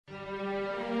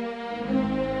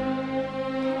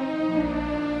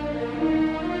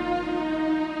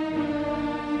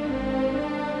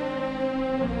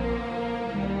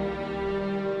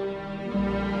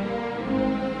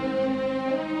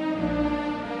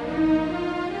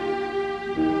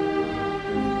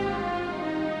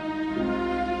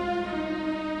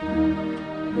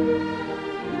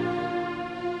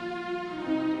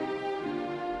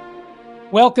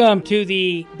Welcome to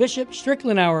the Bishop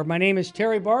Strickland Hour. My name is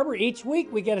Terry Barber. Each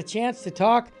week we get a chance to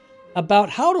talk about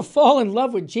how to fall in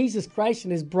love with Jesus Christ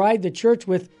and his bride, the church,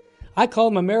 with, I call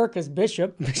him America's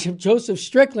Bishop, Bishop Joseph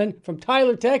Strickland from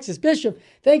Tyler, Texas. Bishop,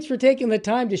 thanks for taking the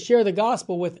time to share the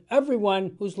gospel with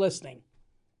everyone who's listening.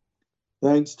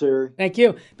 Thanks, Terry. Thank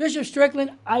you. Bishop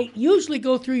Strickland, I usually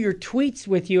go through your tweets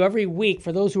with you every week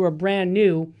for those who are brand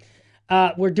new.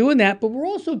 We're doing that, but we're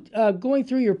also going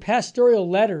through your pastoral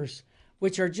letters,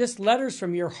 which are just letters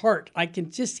from your heart. I can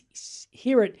just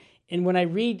hear it. And when I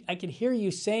read, I can hear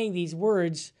you saying these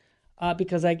words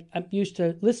because I'm used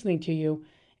to listening to you.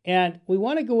 And we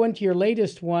want to go into your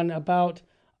latest one about,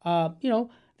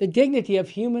 the dignity of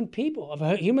human people,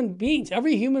 of human beings.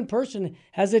 Every human person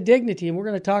has a dignity, and we're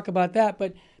going to talk about that.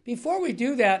 But before we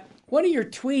do that, one of your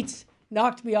tweets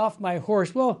knocked me off my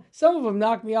horse. Well, some of them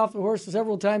knocked me off the horse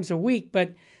several times a week,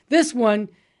 but this one,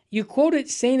 you quoted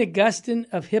St. Augustine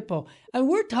of Hippo. And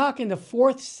we're talking the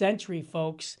 4th century,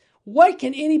 folks. What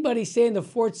can anybody say in the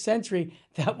 4th century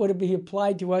that would be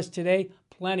applied to us today?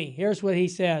 Plenty. Here's what he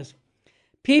says.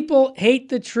 People hate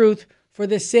the truth for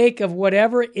the sake of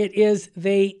whatever it is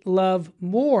they love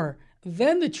more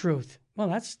than the truth. Well,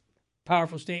 that's a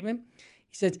powerful statement.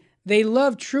 He says, they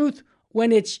love truth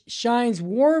when it shines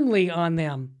warmly on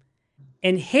them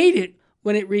and hate it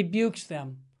when it rebukes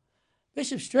them.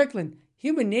 Bishop Strickland,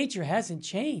 human nature hasn't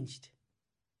changed.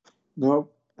 No,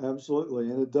 absolutely.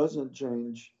 And it doesn't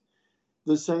change.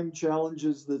 The same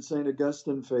challenges that St.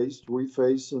 Augustine faced, we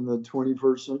face in the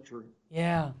 21st century.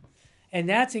 Yeah. And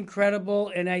that's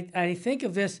incredible. And I think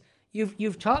of this,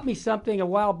 you've taught me something a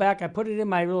while back. I put it in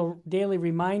my little daily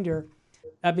reminder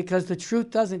because the truth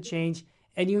doesn't change.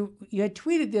 And you had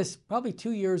tweeted this probably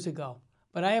 2 years ago.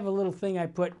 But I have a little thing I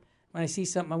put when I see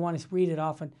something, I want to read it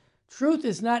often. Truth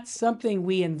is not something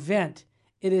we invent.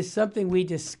 It is something we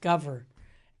discover.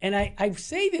 And I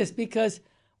say this because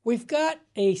we've got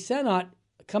a synod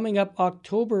coming up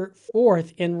October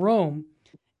 4th in Rome.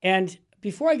 And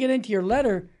before I get into your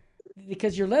letter,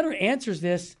 because your letter answers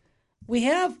this, we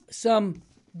have some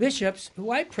bishops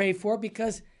who I pray for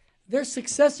because they're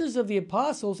successors of the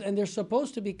apostles and they're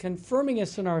supposed to be confirming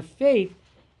us in our faith.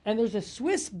 And there's a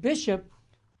Swiss bishop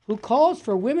who calls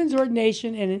for women's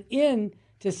ordination and an end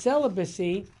to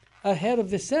celibacy ahead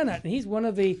of the synod. And he's one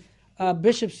of the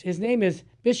bishops. His name is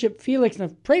Bishop Felix. Now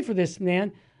pray for this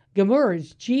man.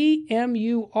 Gmur,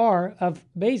 G-M-U-R of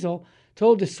Basel,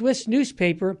 told the Swiss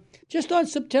newspaper just on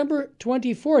September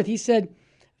 24th, he said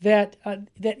that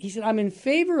I'm in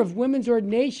favor of women's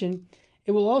ordination.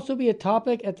 It will also be a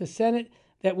topic at the Senate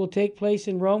that will take place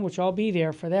in Rome, which I'll be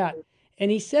there for that.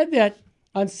 And he said that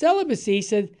on celibacy, he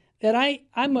said that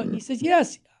he says,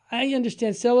 yes, I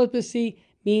understand celibacy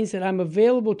means that I'm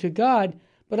available to God,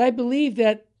 but I believe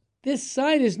that this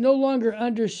sign is no longer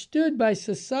understood by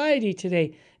society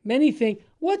today. Many think,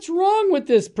 what's wrong with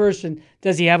this person?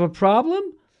 Does he have a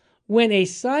problem? When a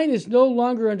sign is no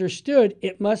longer understood,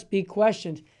 it must be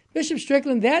questioned. Bishop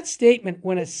Strickland, that statement,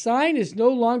 when a sign is no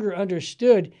longer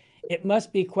understood, it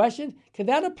must be questioned. Could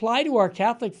that apply to our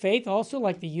Catholic faith also,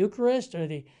 like the Eucharist or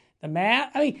the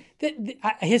Mass? I mean,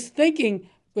 his thinking,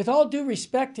 with all due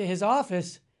respect to his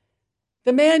office,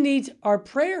 the man needs our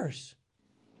prayers.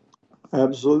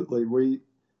 Absolutely.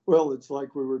 It's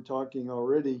like we were talking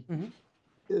already.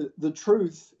 Mm-hmm. The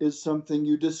truth is something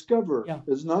you discover. Yeah.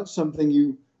 It's not something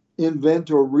you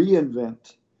invent or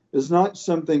reinvent. It's not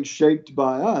something shaped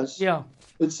by us. Yeah.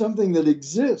 It's something that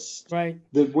exists. Right.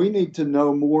 That we need to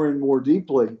know more and more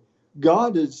deeply.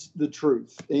 God is the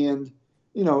truth. And,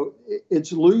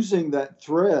 it's losing that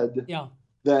thread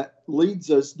that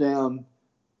leads us down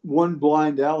one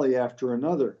blind alley after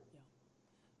another.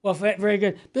 Well, very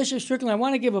good. Bishop Strickland, I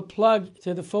want to give a plug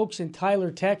to the folks in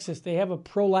Tyler, Texas. They have a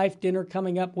pro-life dinner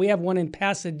coming up. We have one in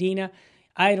Pasadena.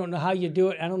 I don't know how you do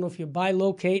it. I don't know if you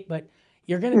bilocate, but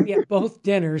you're going to be at both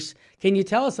dinners. Can you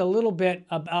tell us a little bit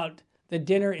about the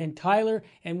dinner in Tyler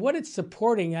and what it's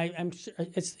supporting? I'm sure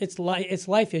it's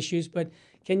life issues, but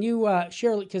can you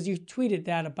share, because you tweeted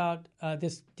that about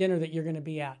this dinner that you're going to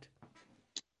be at?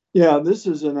 Yeah, this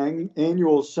is an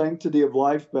annual Sanctity of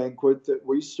Life banquet that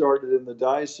we started in the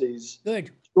diocese.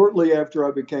 Good. Shortly after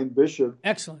I became bishop.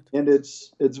 Excellent. And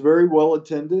it's very well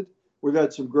attended. We've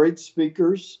had some great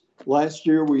speakers. Last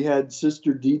year we had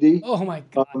Sister Dee Dee. Oh my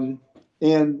God.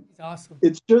 And awesome.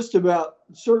 It's just about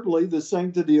certainly the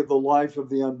sanctity of the life of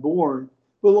the unborn.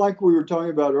 But like we were talking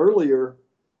about earlier,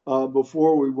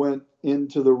 before we went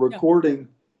into the recording,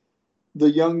 the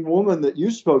young woman that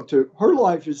you spoke to, her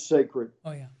life is sacred.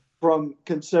 Oh yeah. From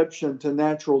conception to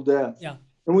natural death. Yeah.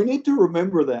 And we need to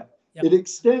remember that. Yep. It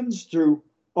extends through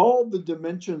all the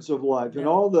dimensions of life and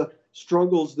all the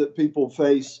struggles that people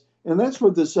face. And that's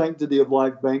what the Sanctity of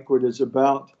Life banquet is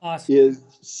about, Awesome. is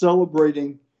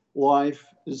celebrating life,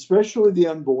 especially the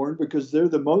unborn, because they're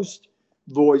the most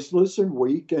voiceless and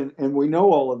weak, and we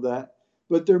know all of that.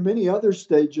 But there are many other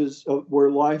stages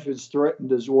where life is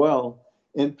threatened as well.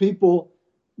 And people,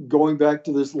 going back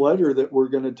to this letter that we're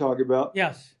going to talk about,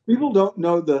 Yes. people don't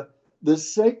know the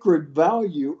sacred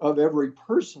value of every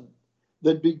person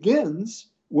that begins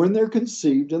when they're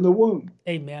conceived in the womb.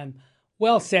 Amen.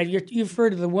 Well said. You've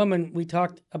heard of the woman we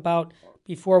talked about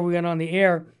before we went on the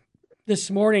air.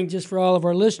 This morning, just for all of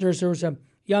our listeners, there was a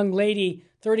young lady,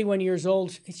 31 years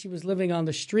old. She was living on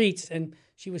the streets, and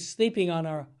she was sleeping on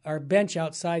our bench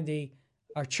outside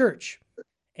our church.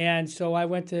 And so I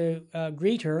went to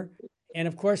greet her. And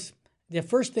of course, the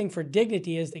first thing for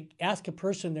dignity is to ask a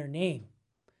person their name,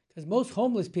 because most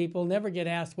homeless people never get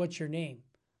asked, what's your name?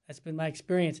 That's been my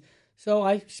experience. So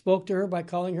I spoke to her by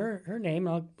calling her name.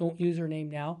 I won't use her name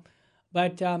now.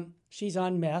 But she's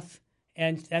on meth,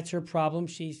 and that's her problem.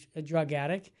 She's a drug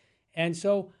addict. And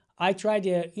so I tried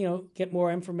to, get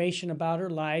more information about her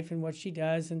life and what she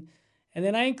does. And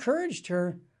then I encouraged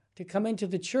her to come into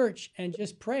the church and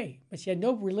just pray. But she had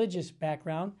no religious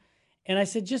background. And I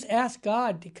said, just ask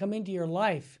God to come into your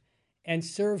life and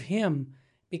serve him,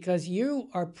 because you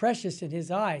are precious in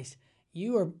his eyes.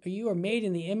 You are made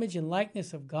in the image and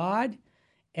likeness of God.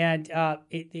 And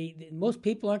most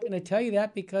people aren't going to tell you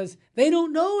that because they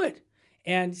don't know it.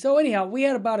 And so anyhow, we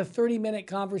had about a 30-minute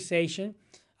conversation.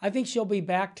 I think she'll be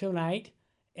back tonight.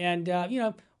 And,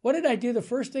 what did I do? The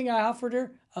first thing I offered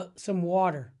her, some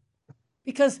water,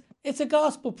 because it's a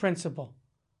gospel principle.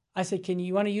 I said,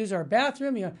 you want to use our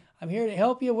bathroom? I'm here to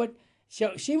help you. What?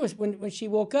 She was, when she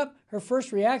woke up, her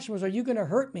first reaction was, are you going to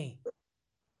hurt me?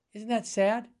 Isn't that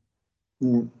sad?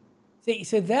 Mm. See,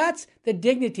 so that's the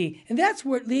dignity. And that's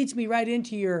where it leads me right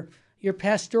into your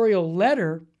pastoral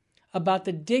letter about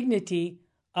the dignity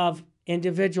of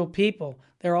individual people.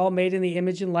 They're all made in the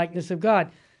image and likeness of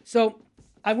God. So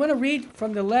I want to read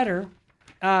from the letter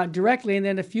directly, and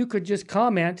then if you could just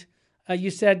comment. You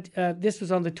said this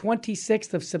was on the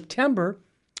 26th of September,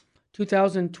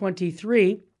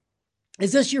 2023.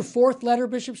 Is this your fourth letter,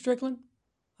 Bishop Strickland?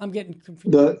 I'm getting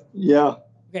confused. Yeah.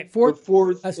 Okay, fourth. The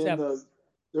fourth.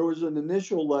 There was an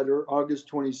initial letter, August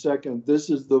 22nd. This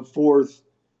is the fourth,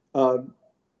 kind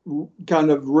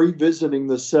of revisiting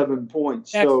the 7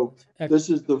 points. Excellent. So this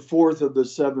is the fourth of the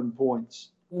 7 points.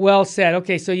 Well said.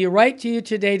 Okay, so you write to you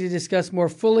today to discuss more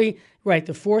fully,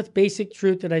 the fourth basic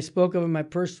truth that I spoke of in my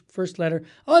first letter.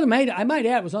 Oh, I might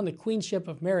add, it was on the Queenship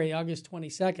of Mary, August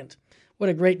 22nd. What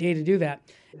a great day to do that.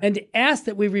 And to ask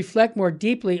that we reflect more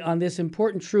deeply on this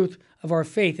important truth of our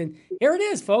faith. And here it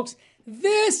is, folks.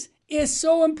 This is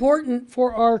so important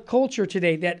for our culture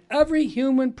today, that every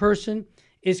human person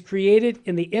is created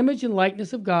in the image and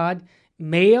likeness of God,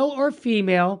 male or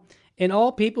female, and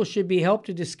all people should be helped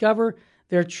to discover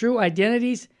their true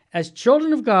identities as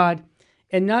children of God,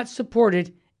 and not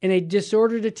supported in a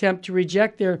disordered attempt to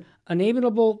reject their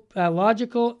unalienable,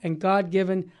 logical, and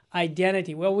God-given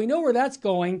identity. Well, we know where that's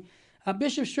going.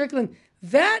 Bishop Strickland,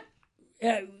 that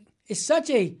is such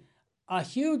a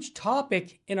huge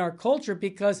topic in our culture,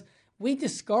 because we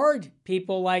discard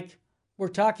people like we're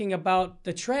talking about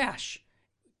the trash.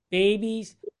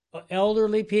 Babies,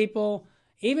 elderly people,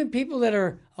 even people that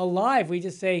are alive. We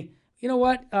just say, you know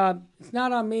what? It's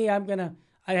not on me.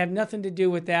 I have nothing to do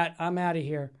with that. I'm out of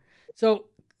here. So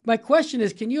my question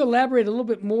is, can you elaborate a little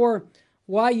bit more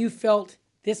why you felt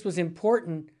this was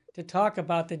important to talk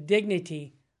about the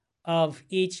dignity of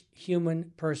each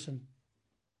human person?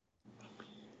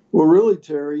 Well, really,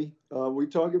 Terry, we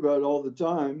talk about it all the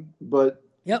time, but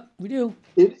yep, we do.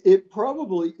 It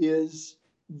probably is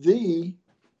the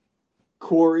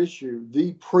core issue.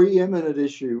 The preeminent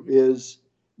issue is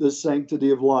the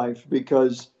sanctity of life,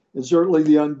 because it's certainly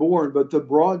the unborn, but the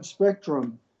broad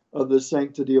spectrum of the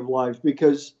sanctity of life.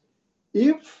 Because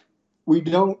if we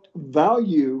don't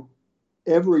value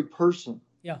every person,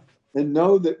 and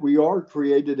know that we are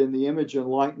created in the image and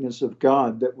likeness of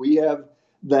God, that we have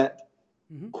that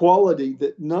quality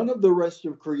that none of the rest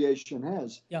of creation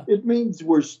has, it means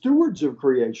we're stewards of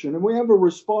creation, and we have a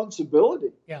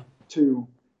responsibility to,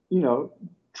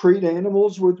 treat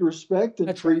animals with respect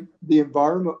and treat the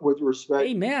environment with respect.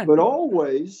 Amen. But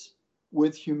always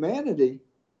with humanity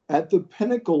at the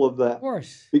pinnacle of that. Of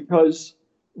course. Because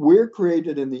we're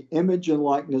created in the image and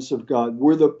likeness of God.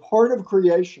 We're the part of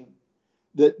creation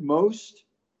that most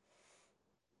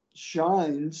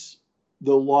shines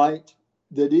the light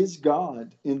that is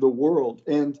God in the world.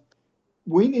 And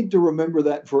we need to remember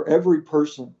that for every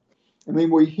person. I mean,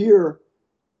 we hear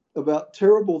about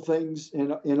terrible things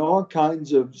in all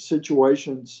kinds of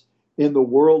situations in the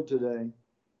world today.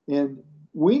 And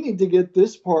we need to get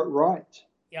this part right,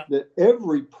 Yeah. that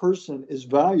every person is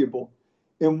valuable.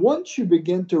 And once you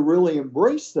begin to really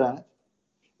embrace that,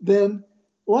 then,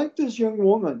 like this young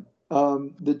woman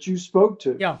that you spoke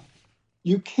to, Yeah.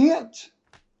 you can't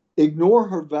ignore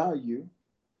her value.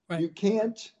 Right. You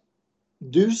can't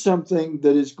do something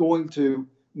that is going to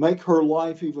make her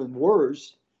life even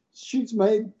worse. She's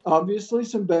made, obviously,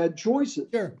 some bad choices.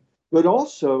 Sure. But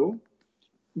also,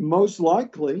 most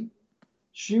likely,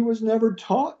 she was never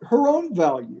taught her own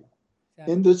value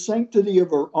and the sanctity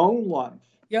of her own life.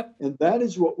 Yep. And that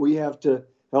is what we have to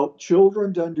help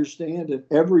children to understand and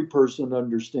every person to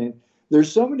understand.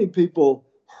 There's so many people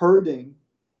hurting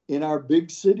in our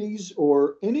big cities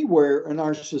or anywhere in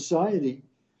our society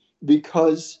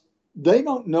because they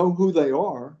don't know who they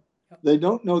are. They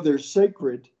don't know they're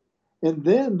sacred. And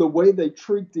then the way they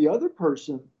treat the other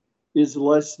person is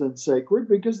less than sacred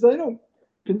because they don't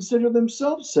consider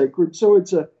themselves sacred. So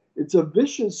it's a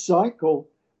vicious cycle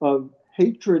of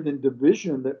hatred and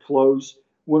division that flows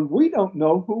when we don't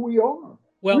know who we are.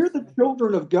 Well, we're the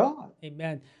children of God.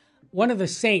 Amen. One of the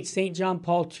saints, St. John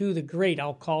Paul II the Great,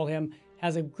 I'll call him,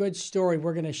 has a good story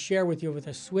we're going to share with you with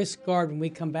a Swiss Guard when we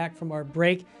come back from our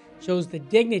break. Shows the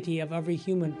dignity of every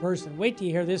human person. Wait till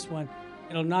you hear this one.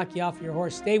 It'll knock you off your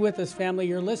horse. Stay with us, family.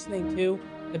 You're listening to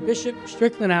the Bishop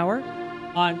Strickland Hour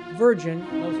on Virgin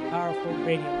Most Powerful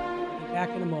Radio. We'll be back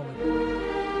in a moment.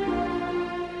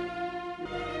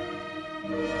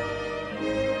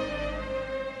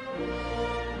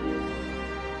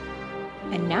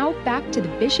 And now back to the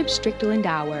Bishop Strickland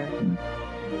Hour.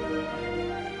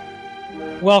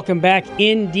 Welcome back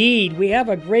indeed. We have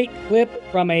a great clip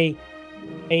from a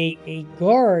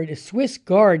guard, a Swiss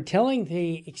guard, telling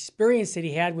the experience that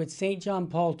he had with St. John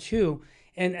Paul II.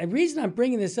 And the reason I'm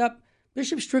bringing this up,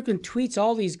 Bishop Strickland tweets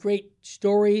all these great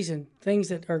stories and things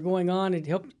that are going on and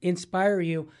help inspire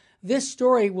you. This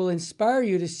story will inspire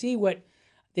you to see what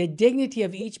the dignity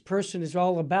of each person is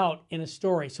all about in a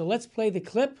story. So let's play the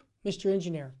clip, Mr.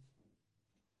 Engineer.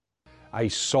 I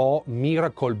saw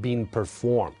miracle being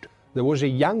performed. There was a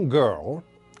young girl,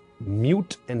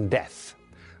 mute and deaf,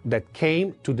 that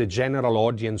came to the general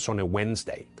audience on a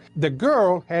Wednesday. The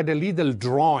girl had a little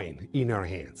drawing in her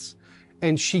hands,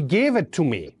 and she gave it to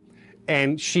me,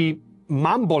 and she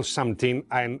mumbled something,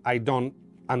 and I don't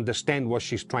understand what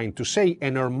she's trying to say,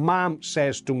 and her mom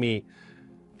says to me,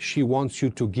 she wants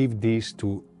you to give this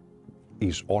to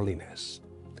His Holiness.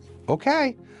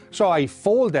 Okay, so I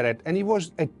folded it, and it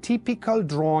was a typical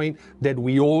drawing that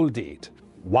we all did.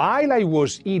 While I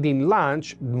was eating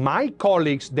lunch, my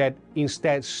colleagues that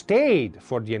instead stayed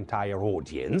for the entire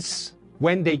audience,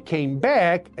 when they came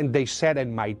back and they sat at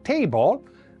my table,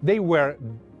 they were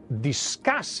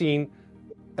discussing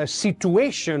a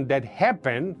situation that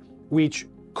happened which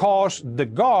caused the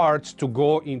guards to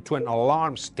go into an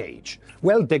alarm stage.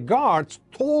 Well, the guards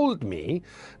told me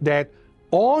that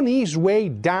on his way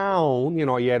down,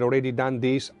 he had already done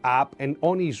this up, and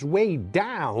on his way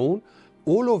down,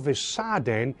 all of a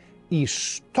sudden, he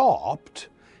stopped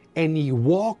and he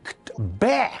walked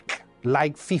back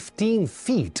like 15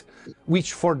 feet,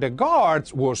 which for the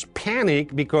guards was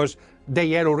panic because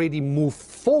they had already moved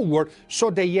forward,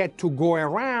 so they had to go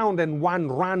around and one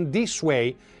run this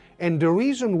way. And the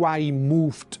reason why he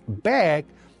moved back,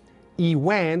 he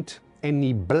went and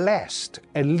he blessed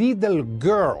a little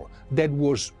girl that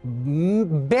was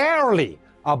barely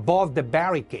above the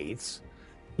barricades.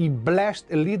 He blessed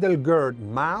a little girl's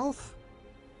mouth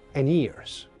and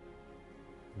ears.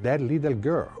 That little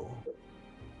girl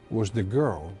was the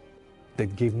girl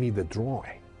that gave me the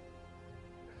drawing.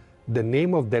 The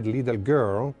name of that little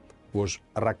girl was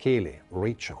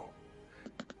Rachel.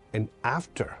 And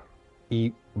after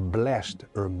he blessed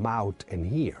her mouth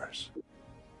and ears,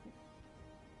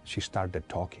 she started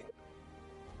talking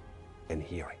and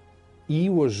hearing. He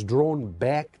was drawn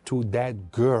back to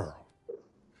that girl.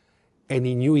 And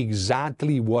he knew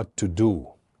exactly what to do,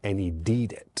 and he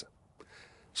did it.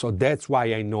 So that's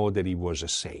why I know that he was a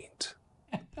saint.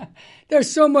 There's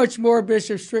so much more,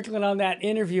 Bishop Strickland, on that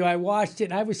interview. I watched it,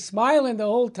 and I was smiling the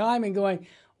whole time and going,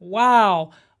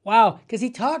 wow, because he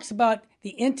talks about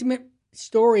the intimate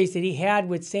stories that he had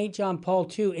with St. John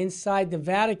Paul II inside the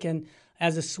Vatican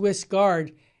as a Swiss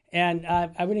guard. And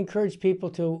I would encourage people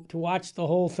to watch the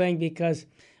whole thing because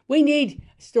we need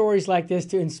stories like this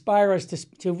to inspire us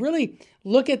to really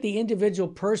look at the individual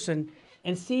person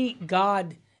and see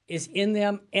God is in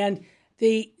them. And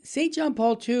the St. John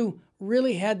Paul II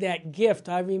really had that gift.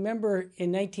 I remember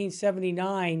in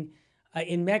 1979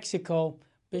 in Mexico,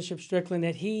 Bishop Strickland,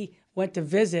 that he went to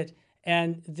visit,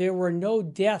 and there were no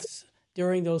deaths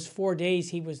during those 4 days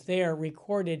he was there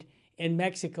recorded in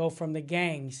Mexico from the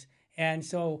gangs. And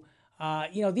so,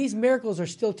 these miracles are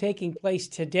still taking place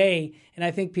today, and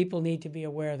I think people need to be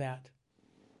aware of that.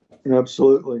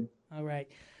 Absolutely. All right.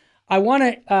 I want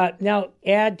to now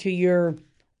add to your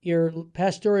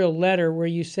pastoral letter where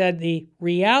you said the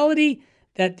reality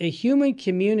that the human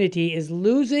community is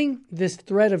losing this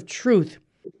thread of truth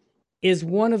is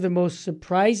one of the most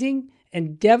surprising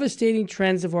and devastating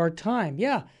trends of our time.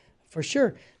 Yeah, for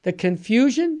sure. The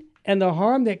confusion and the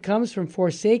harm that comes from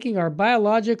forsaking our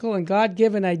biological and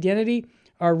God-given identity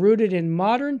are rooted in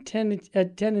modern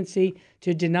tendency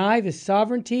to deny the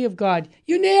sovereignty of God.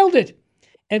 You nailed it!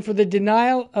 And for the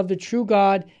denial of the true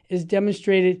God is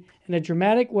demonstrated in a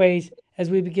dramatic ways as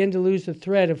we begin to lose the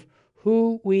thread of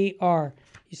who we are.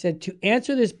 You said to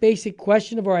answer this basic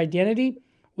question of our identity,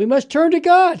 we must turn to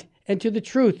God and to the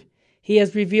truth He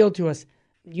has revealed to us.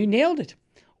 You nailed it.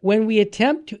 When we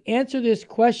attempt to answer this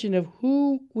question of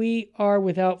who we are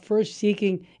without first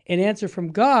seeking an answer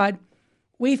from God,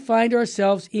 we find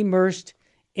ourselves immersed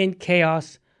in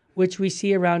chaos, which we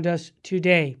see around us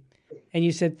today. And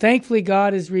you said, thankfully,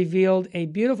 God has revealed a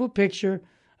beautiful picture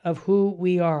of who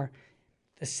we are.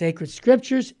 The sacred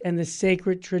scriptures and the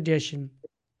sacred tradition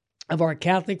of our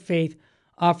Catholic faith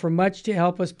offer much to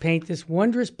help us paint this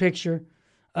wondrous picture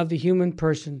of the human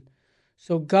person.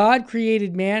 So God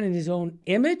created man in His own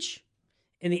image.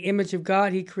 In the image of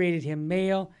God, He created him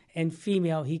male and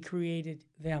female. He created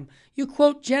them. You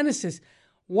quote Genesis.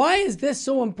 Why is this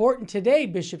so important today,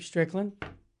 Bishop Strickland?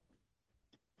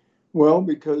 Well,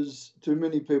 because too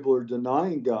many people are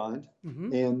denying God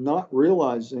and not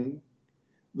realizing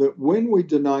that when we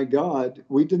deny God,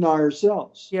 we deny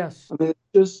ourselves. Yes. I mean, it's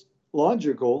just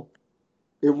logical.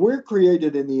 If we're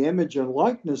created in the image and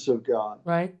likeness of God,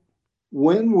 right,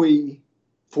 when we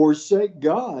forsake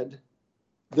God,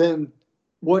 then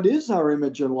what is our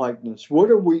image and likeness?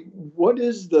 What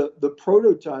is the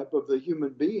prototype of the human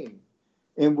being?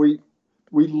 And we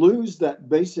lose that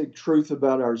basic truth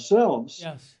about ourselves.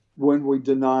 Yes. When we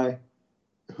deny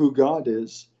who God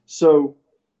is. So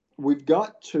we've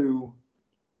got to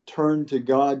turn to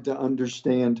God to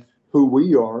understand who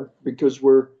we are, because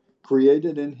we're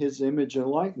created in His image and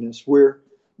likeness. We're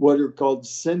what are called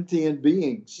sentient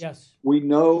beings. Yes. We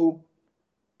know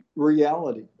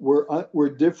reality.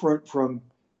 We're different from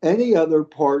any other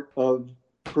part of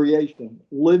creation,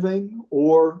 living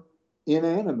or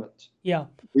inanimate. Yeah.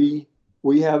 We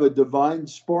have a divine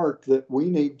spark that we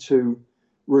need to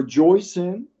rejoice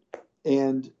in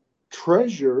and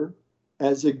treasure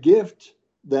as a gift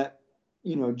that,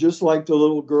 just like the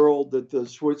little girl that the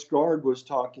Swiss Guard was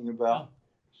talking about,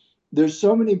 there's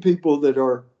so many people that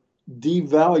are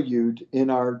devalued in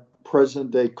our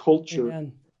present day culture.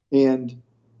 Amen. And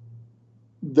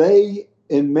they,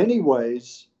 in many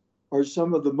ways, are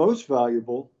some of the most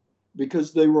valuable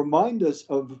because they remind us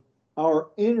of our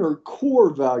inner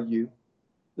core value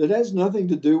that has nothing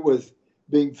to do with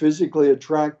being physically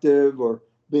attractive or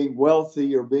being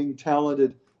wealthy or being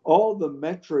talented. All the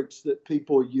metrics that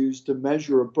people use to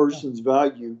measure a person's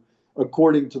value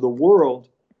according to the world,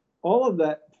 all of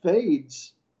that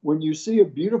fades when you see a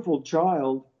beautiful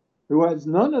child who has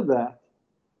none of that,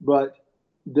 but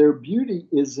their beauty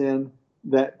is in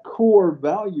that core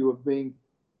value of being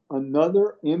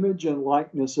another image and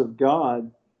likeness of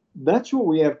God. That's what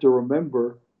we have to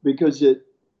remember, because it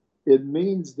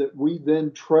means that we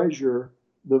then treasure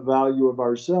the value of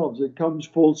ourselves. It comes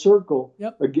full circle.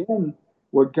 Yep. Again,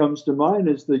 what comes to mind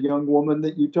is the young woman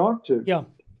that you talked to. Yeah.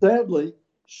 Sadly,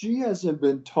 she hasn't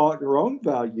been taught her own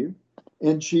value,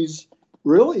 and she's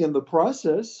really in the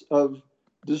process of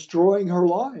destroying her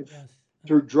life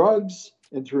through drugs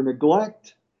and through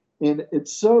neglect. And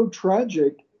it's so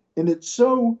tragic, and it's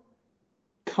so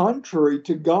contrary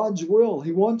to God's will.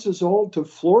 He wants us all to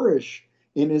flourish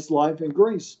in His life and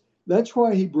grace. That's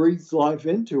why He breathes life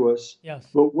into us. Yes.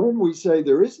 But when we say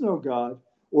there is no God,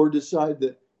 or decide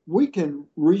that we can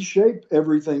reshape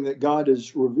everything that God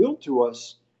has revealed to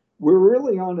us, we're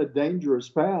really on a dangerous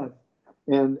path.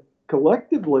 And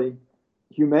collectively,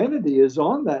 humanity is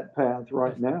on that path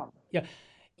right now. Yeah.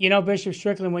 Bishop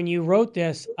Strickland, when you wrote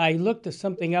this, I looked at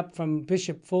something up from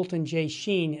Bishop Fulton J.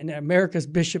 Sheen, and America's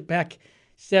bishop back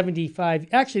 75.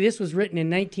 Actually, this was written in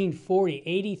 1940,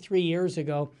 83 years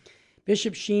ago.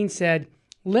 Bishop Sheen said,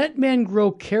 "Let men grow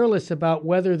careless about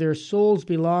whether their souls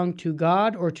belong to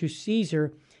God or to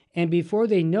Caesar, and before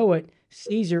they know it,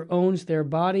 Caesar owns their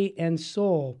body and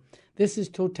soul. This is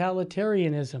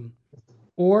totalitarianism,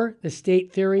 or the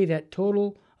state theory that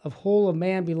total of whole of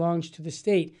man belongs to the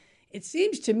state." It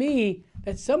seems to me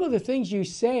that some of the things you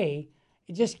say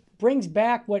it just brings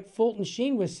back what Fulton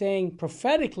Sheen was saying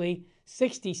prophetically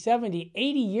 60, 70,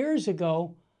 80 years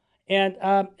ago. And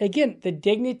again, the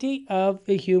dignity of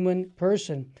the human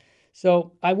person.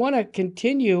 So I want to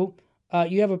continue.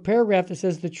 You have a paragraph that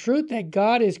says, the truth that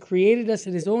God has created us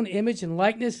in his own image and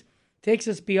likeness takes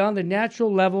us beyond the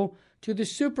natural level to the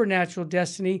supernatural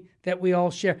destiny that we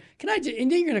all share. And then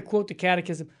you're going to quote the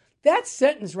Catechism. That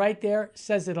sentence right there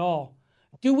says it all.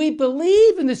 Do we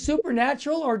believe in the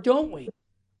supernatural or don't we?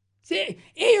 It's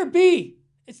A or B.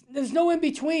 There's no in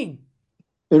between.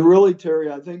 And really,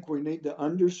 Terry, I think we need to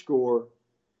underscore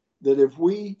that if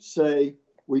we say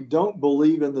we don't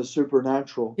believe in the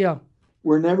supernatural,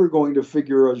 we're never going to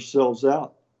figure ourselves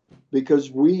out, because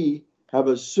we have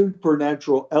a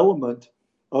supernatural element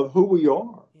of who we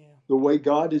are, the way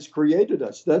God has created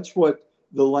us. That's what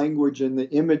the language and the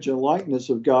image and likeness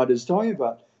of God is talking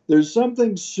about. There's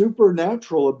something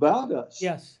supernatural about us.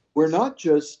 Yes. We're not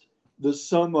just the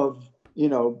sum of,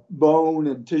 bone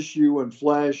and tissue and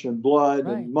flesh and blood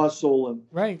and muscle and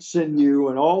sinew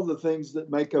and all the things that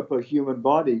make up a human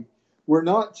body. We're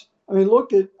not,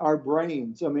 look at our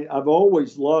brains. I've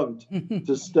always loved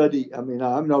to study.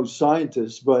 I'm no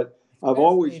scientist, but I've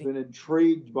always been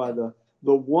intrigued by the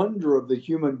wonder of the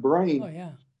human brain. Oh,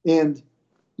 yeah. And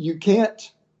you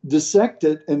can't dissect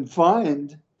it and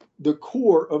find the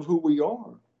core of who we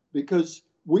are, because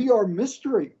we are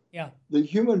mystery. Yeah. The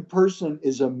human person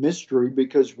is a mystery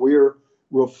because we're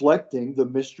reflecting the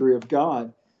mystery of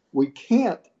God. We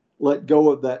can't let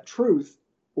go of that truth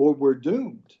or we're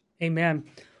doomed. Amen.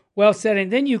 Well said.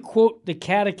 And then you quote the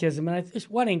Catechism, and I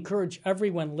just want to encourage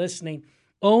everyone listening,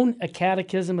 own a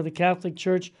Catechism of the Catholic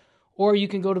Church, or you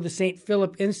can go to the St.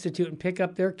 Philip Institute and pick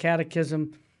up their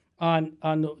catechism on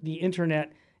the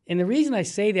internet. And the reason I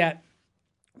say that,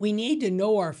 we need to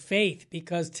know our faith,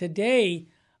 because today,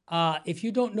 if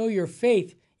you don't know your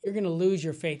faith, you're going to lose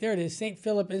your faith. There it is,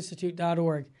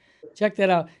 stphilipinstitute.org. Check that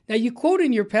out. Now, you quote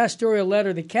in your pastoral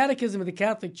letter, the Catechism of the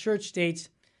Catholic Church states,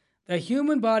 the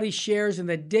human body shares in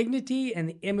the dignity and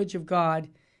the image of God.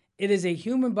 It is a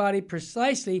human body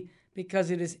precisely because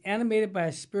it is animated by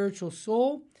a spiritual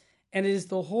soul, and it is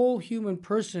the whole human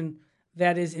person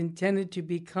that is intended to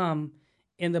become,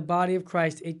 in the body of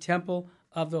Christ, a temple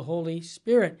of the Holy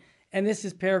Spirit. And this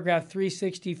is paragraph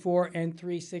 364 and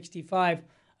 365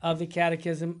 of the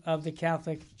Catechism of the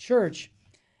Catholic Church.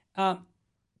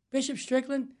 Bishop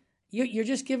Strickland, you're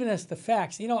just giving us the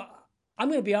facts. I'm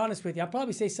going to be honest with you. I'll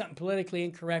probably say something politically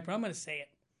incorrect, but I'm going to say it.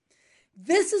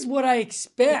 This is what I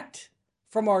expect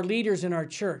from our leaders in our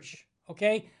church,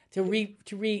 okay? To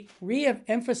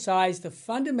re-emphasize the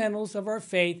fundamentals of our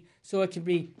faith so it can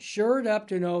be shored up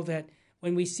to know that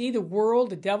when we see the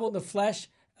world, the devil, the flesh,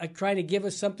 trying to give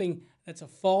us something that's a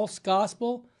false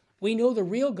gospel, we know the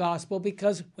real gospel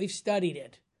because we've studied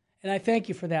it. And I thank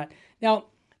you for that. Now,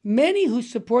 many who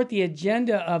support the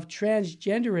agenda of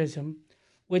transgenderism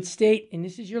would state, and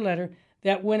this is your letter,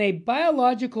 that when a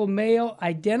biological male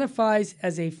identifies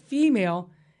as a female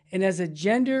and as a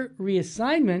gender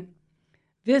reassignment,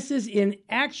 this is in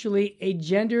actually a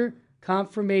gender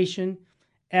confirmation,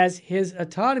 as his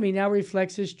autonomy now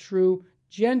reflects his true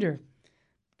gender.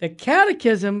 The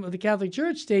Catechism of the Catholic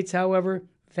Church states, however,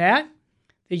 that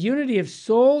the unity of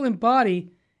soul and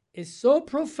body is so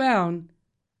profound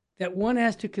that one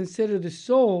has to consider the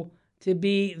soul to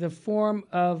be the form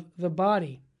of the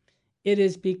body. It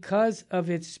is because of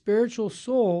its spiritual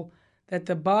soul that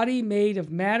the body made of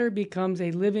matter becomes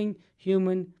a living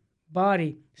human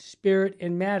body, spirit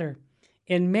and matter.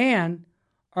 In man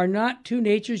are not two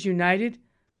natures united,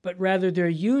 but rather their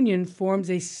union forms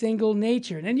a single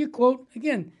nature. And then you quote,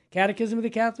 again, Catechism of the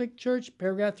Catholic Church,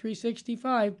 paragraph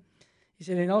 365. He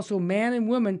said, and also man and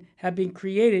woman have been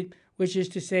created, which is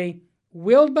to say,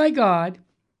 willed by God,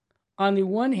 on the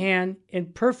one hand, in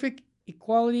perfect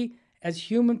equality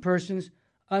as human persons,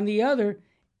 on the other,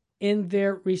 in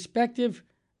their respective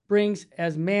brings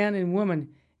as man and woman.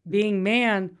 Being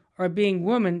man or being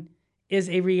woman is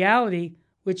a reality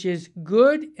which is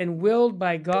good and willed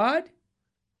by God.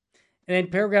 And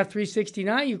then paragraph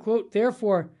 369, you quote,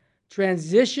 therefore,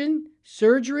 transition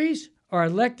surgeries or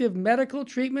elective medical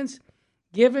treatments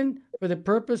given for the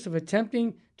purpose of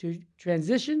attempting to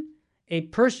transition a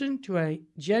person to a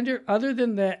gender other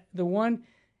than the one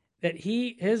that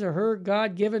his or her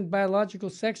God-given biological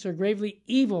sex are gravely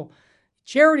evil.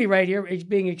 Charity right here is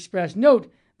being expressed.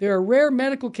 Note, there are rare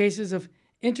medical cases of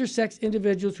intersex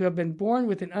individuals who have been born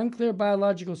with an unclear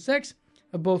biological sex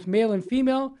of both male and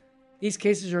female. These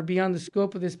cases are beyond the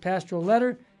scope of this pastoral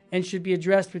letter and should be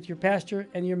addressed with your pastor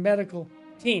and your medical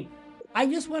team. I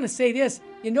just want to say this.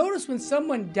 You notice when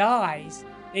someone dies,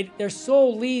 their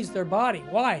soul leaves their body.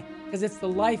 Why? because it's the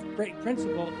life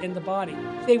principle in the body.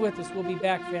 Stay with us. We'll be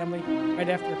back, family, right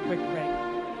after a quick break.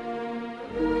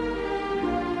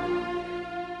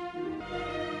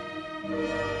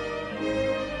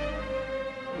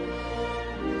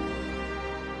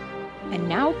 And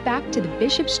now back to the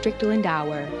Bishop Strickland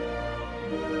Hour.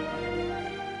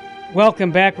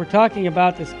 Welcome back. We're talking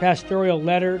about this pastoral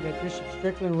letter that Bishop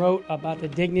Strickland wrote about the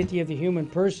dignity of the human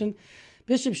person.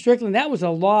 Bishop Strickland, that was a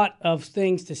lot of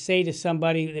things to say to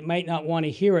somebody that might not want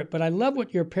to hear it, but I love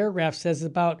what your paragraph says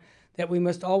about that we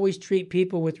must always treat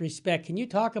people with respect. Can you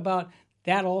talk about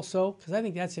that also? Because I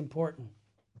think that's important.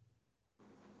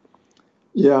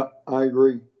 Yeah, I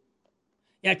agree.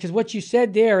 Yeah, because what you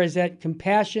said there is that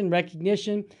compassion,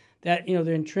 recognition, that,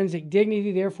 their intrinsic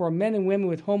dignity, therefore men and women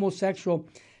with homosexual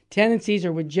tendencies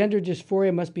or with gender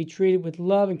dysphoria must be treated with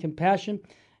love and compassion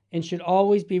and should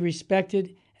always be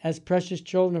respected as precious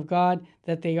children of God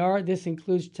that they are. This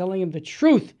includes telling them the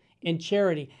truth in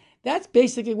charity. That's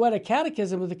basically what a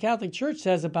catechism of the Catholic Church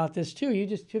says about this too. You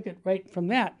just took it right from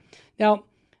that. Now,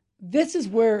 this is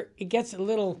where it gets a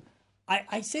little,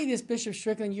 I say this, Bishop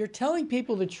Strickland, you're telling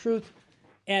people the truth,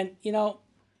 and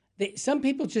some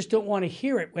people just don't want to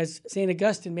hear it, as St.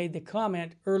 Augustine made the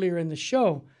comment earlier in the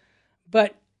show.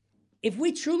 But if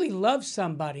we truly love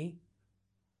somebody,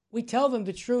 we tell them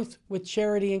the truth with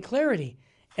charity and clarity.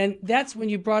 And that's when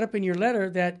you brought up in your letter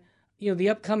that, the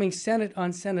upcoming Synod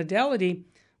on synodality,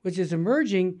 which is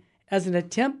emerging as an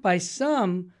attempt by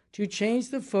some to change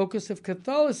the focus of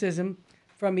Catholicism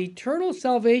from eternal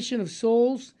salvation of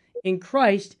souls in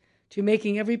Christ to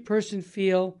making every person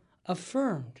feel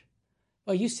affirmed.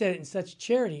 Well, you said it in such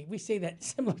charity. We say that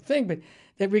similar thing, but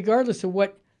that regardless of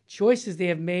what choices they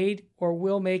have made or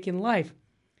will make in life.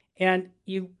 And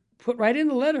you put right in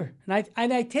the letter. And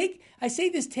I say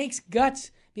this takes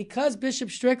guts, because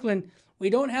Bishop Strickland, we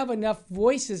don't have enough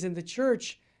voices in the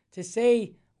church to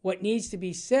say what needs to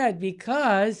be said,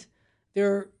 because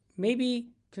they're maybe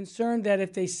concerned that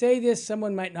if they say this,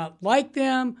 someone might not like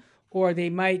them, or they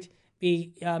might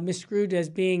be misconstrued as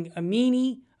being a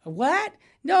meanie. What?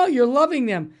 No, you're loving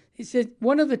them. He said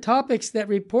one of the topics that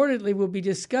reportedly will be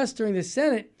discussed during the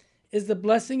Synod is the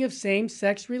blessing of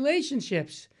same-sex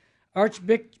relationships.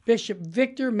 Archbishop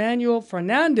Victor Manuel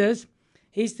Fernandez,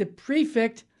 he's the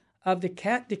prefect of the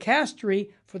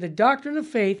dicastery for the doctrine of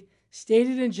faith,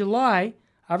 stated in July,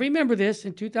 I remember this,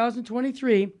 in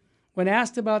 2023, when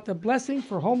asked about the blessing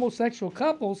for homosexual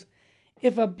couples,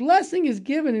 if a blessing is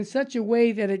given in such a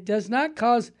way that it does not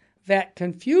cause that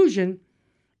confusion,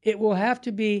 it will have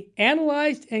to be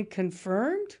analyzed and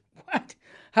confirmed? What?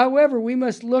 However, we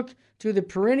must look to the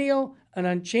perennial and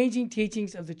unchanging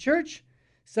teachings of the Church.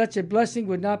 Such a blessing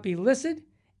would not be licit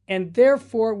and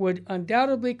therefore would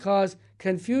undoubtedly cause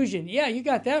confusion. Yeah, you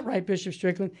got that right, Bishop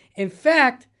Strickland. In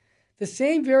fact, the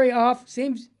same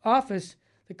office,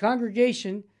 the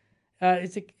congregation,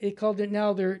 it called it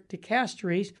now their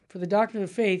dicasteries for the doctrine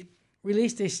of faith,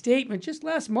 released a statement just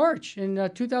last March in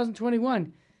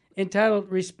 2021 entitled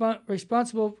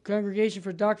Responsible Congregation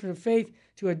for Doctrine of Faith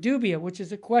to a Dubia, which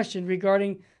is a question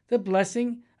regarding the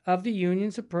blessing of the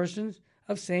unions of persons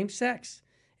of same sex.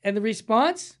 And the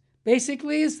response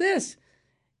basically is this.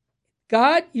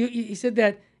 He said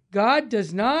that God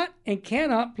does not and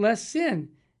cannot bless sin,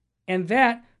 and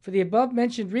that for the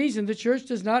above-mentioned reason, the Church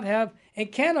does not have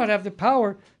and cannot have the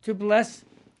power to bless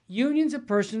unions of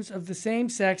persons of the same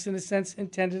sex in the sense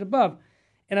intended above.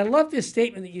 And I love this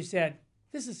statement that you said.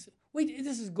 This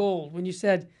is gold when you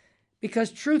said,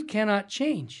 because truth cannot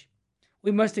change.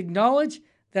 We must acknowledge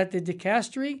that the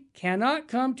dicastery cannot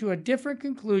come to a different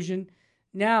conclusion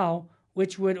now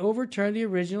which would overturn the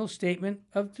original statement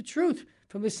of the truth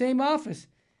from the same office.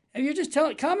 And you're just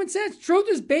telling common sense. Truth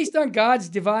is based on God's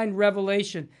divine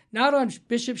revelation, not on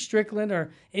Bishop Strickland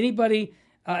or anybody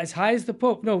as high as the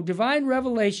Pope. No, divine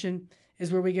revelation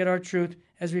is where we get our truth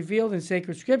as revealed in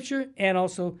sacred scripture and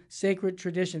also sacred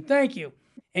tradition. Thank you.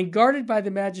 And guarded by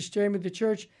the magisterium of the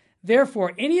Church.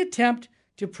 Therefore, any attempt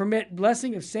to permit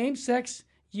blessing of same-sex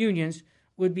unions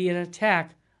would be an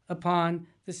attack upon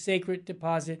the sacred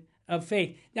deposit of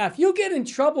faith. Now, if you get in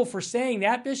trouble for saying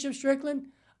that, Bishop Strickland,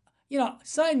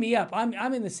 sign me up.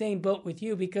 I'm in the same boat with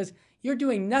you, because you're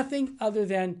doing nothing other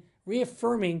than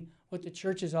reaffirming what the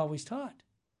Church has always taught.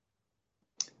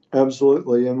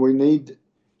 Absolutely. And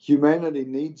humanity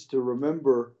needs to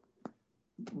remember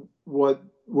what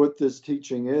this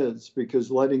teaching is,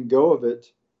 because letting go of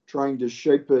it, trying to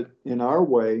shape it in our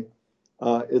way,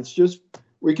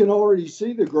 we can already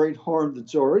see the great harm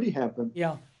that's already happened.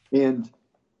 Yeah. And,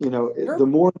 the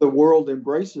more the world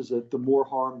embraces it, the more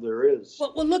harm there is.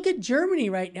 Well, look at Germany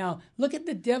right now. Look at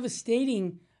the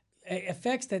devastating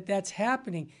effects that's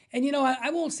happening. And, I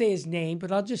won't say his name,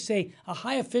 but I'll just say a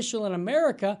high official in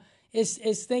America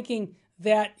is thinking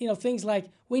that, things like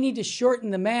we need to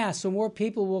shorten the Mass so more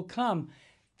people will come.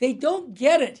 They don't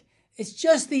get it. It's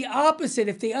just the opposite.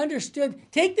 If they understood,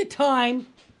 take the time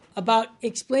about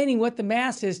explaining what the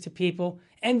Mass is to people,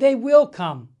 and they will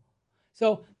come.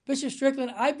 So, Bishop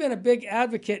Strickland, I've been a big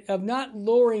advocate of not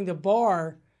lowering the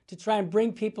bar to try and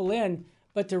bring people in,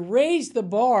 but to raise the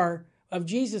bar of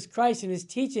Jesus Christ and his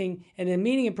teaching and the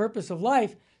meaning and purpose of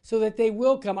life so that they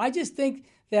will come. I just think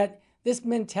that this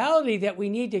mentality that we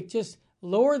need to just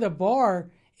lower the bar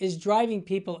is driving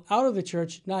people out of the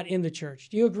church, not in the church.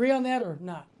 Do you agree on that or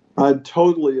not? I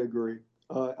totally agree.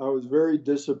 I was very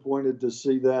disappointed to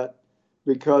see that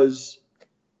because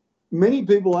many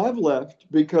people have left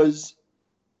because,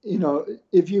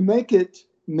 if you make it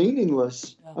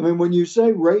meaningless, I mean, when you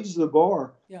say raise the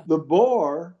bar, the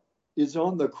bar is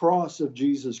on the cross of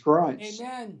Jesus Christ.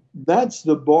 Amen. That's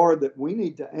the bar that we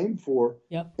need to aim for.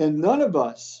 Yep. And none of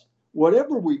us,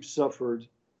 whatever we've suffered,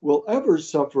 will ever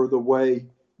suffer the way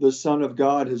the Son of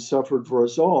God has suffered for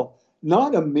us all.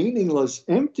 Not a meaningless,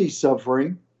 empty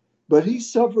suffering, but he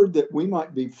suffered that we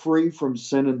might be free from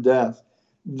sin and death.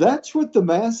 That's what the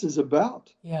Mass is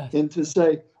about. Yes. And to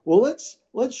say, well,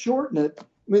 let's shorten it. I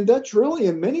mean, that's really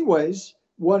in many ways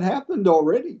what happened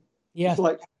already. Yes. It's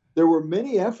like there were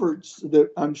many efforts that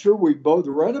I'm sure we both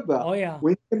read about. Oh, yeah.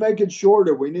 We need to make it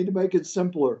shorter. We need to make it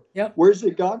simpler. Yep. Where's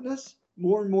it gotten us?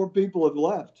 More and more people have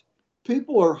left.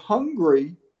 People are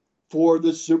hungry for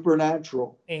the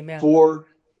supernatural. Amen. For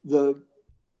the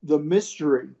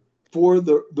mystery, for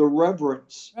the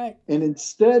reverence. Right. And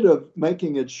instead of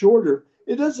making it shorter,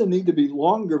 it doesn't need to be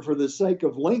longer for the sake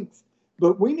of length,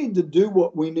 but we need to do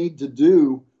what we need to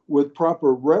do with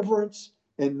proper reverence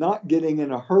and not getting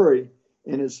in a hurry.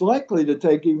 And it's likely to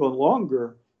take even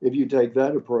longer if you take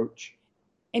that approach.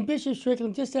 And Bishop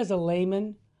Strickland, just as a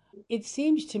layman, it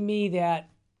seems to me that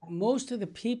most of the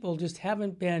people just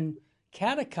haven't been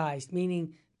catechized,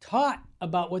 meaning taught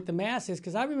about what the Mass is.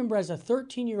 Because I remember as a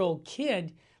 13-year-old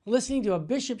kid listening to a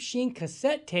Bishop Sheen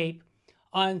cassette tape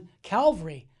on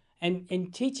Calvary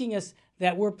and teaching us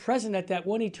that we're present at that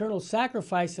one eternal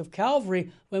sacrifice of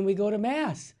Calvary when we go to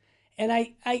Mass. And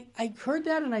I heard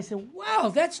that and I said,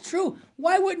 wow, that's true.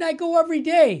 Why wouldn't I go every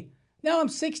day? Now I'm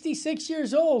 66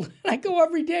 years old and I go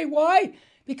every day. Why?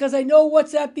 Because I know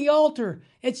what's at the altar.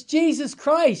 It's Jesus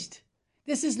Christ.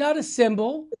 This is not a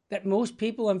symbol that most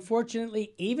people,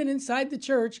 unfortunately, even inside the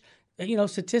church,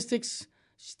 statistics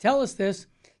tell us this.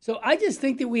 So I just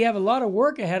think that we have a lot of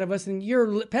work ahead of us, and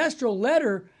your pastoral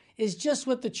letter is just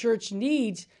what the church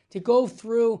needs to go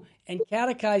through and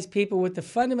catechize people with the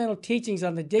fundamental teachings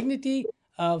on the dignity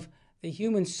of the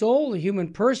human soul, the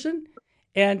human person.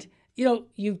 And,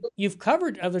 you've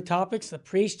covered other topics, the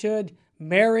priesthood,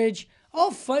 marriage,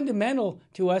 all fundamental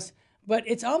to us. But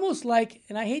it's almost like,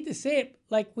 and I hate to say it,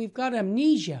 like we've got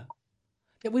amnesia,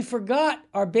 that we forgot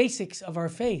our basics of our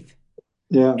faith.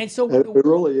 Yeah, and so it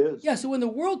really is. Yeah, so when the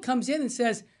world comes in and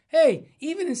says, hey,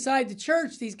 even inside the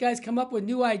church, these guys come up with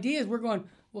new ideas, we're going,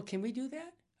 well, can we do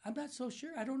that? I'm not so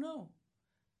sure. I don't know.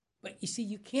 But you see,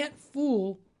 you can't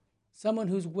fool someone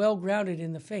who's well-grounded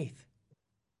in the faith.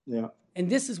 Yeah. And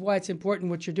this is why it's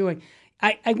important what you're doing.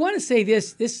 I want to say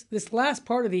this last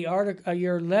part of the article,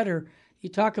 your letter, you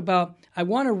talk about, I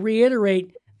want to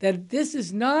reiterate that this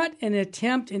is not an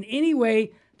attempt in any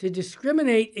way to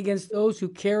discriminate against those who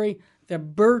carry the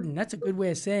burden, that's a good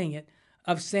way of saying it,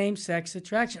 of same-sex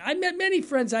attraction. I've met many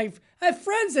friends, I have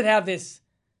friends that have this,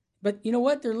 but you know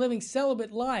what? They're living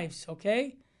celibate lives,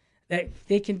 okay? That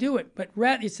they can do it. But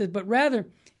rather,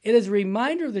 it is a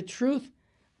reminder of the truth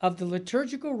of the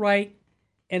liturgical rite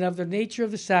and of the nature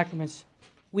of the sacraments.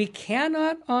 We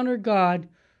cannot honor God,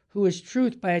 who is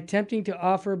truth, by attempting to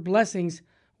offer blessings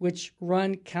which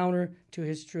run counter to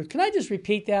his truth. Can I just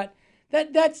repeat that?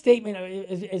 That statement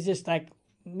is just like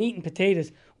meat and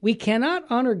potatoes. We cannot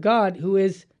honor God, who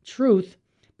is truth,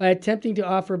 by attempting to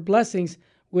offer blessings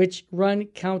which run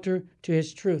counter to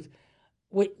his truth.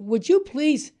 Would you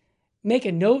please make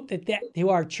a note that to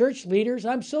our church leaders?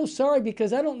 I'm so sorry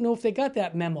because I don't know if they got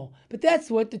that memo, but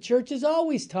that's what the church has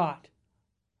always taught.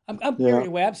 I'm carried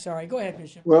away. I'm sorry. Go ahead,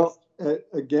 Bishop. Well,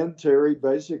 again, Terry,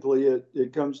 basically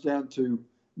it comes down to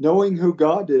knowing who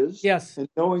God is, yes, and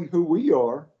knowing who we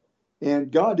are.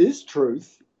 And God is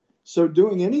truth. So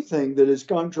doing anything that is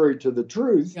contrary to the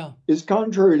truth is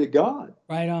contrary to God.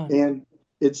 Right on. And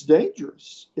it's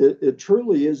dangerous. It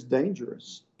truly is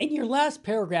dangerous. In your last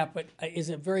paragraph is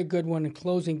a very good one in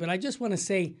closing, but I just want to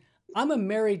say, I'm a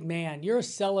married man. You're a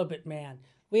celibate man.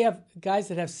 We have guys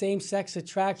that have same-sex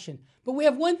attraction, but we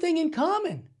have one thing in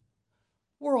common.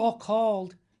 we're all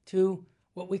called to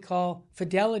what we call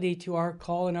fidelity to our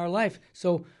call in our life.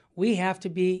 So we have to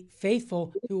be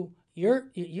faithful to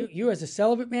you as a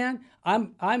celibate man.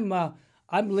 I'm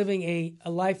living a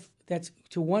life that's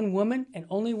to one woman and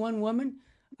only one woman.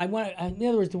 In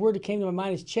other words, the word that came to my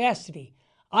mind is chastity.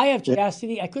 I have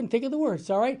chastity. I couldn't think of the word.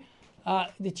 Sorry.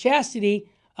 The chastity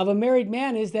of a married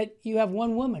man is that you have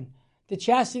one woman. The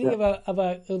chastity of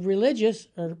a religious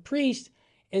or a priest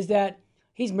is that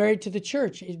he's married to the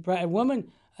church. A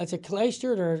woman, that's a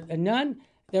cloistered or a nun,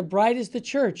 their bride is the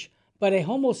church. But a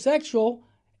homosexual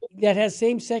that has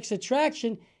same-sex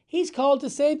attraction, he's called the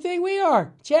same thing we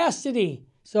are, chastity.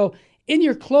 So in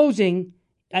your closing,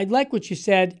 I like what you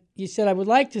said. You said, I would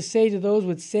like to say to those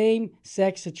with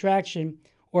same-sex attraction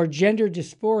or gender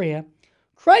dysphoria,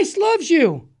 Christ loves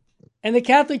you, and the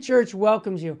Catholic Church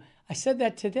welcomes you. I said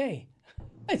that today.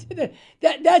 I said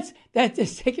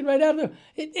that's taken right out of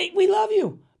the. We love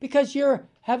you because you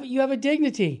have a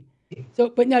dignity. So,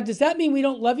 but now, does that mean we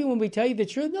don't love you when we tell you the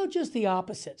truth? No, just the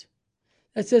opposite.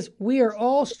 That says we are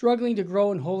all struggling to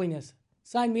grow in holiness.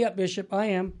 Sign me up, Bishop. I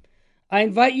am. I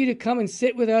invite you to come and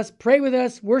sit with us, pray with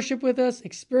us, worship with us,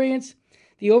 experience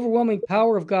the overwhelming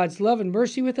power of God's love and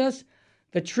mercy with us.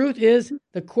 The truth is,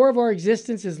 the core of our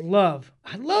existence is love.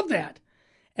 I love that.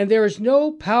 And there is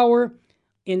no power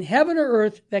in heaven or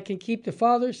earth that can keep the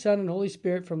Father, Son, and Holy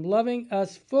Spirit from loving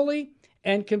us fully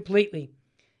and completely.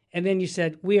 And then you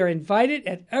said, we are invited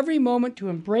at every moment to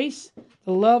embrace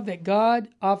the love that God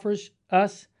offers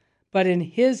us, but in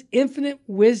his infinite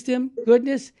wisdom,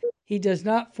 goodness, he does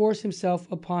not force himself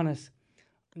upon us.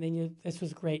 And then this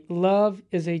was great. Love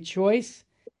is a choice,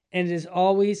 and it is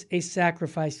always a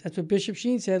sacrifice. That's what Bishop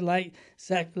Sheen said. Love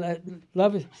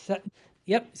is,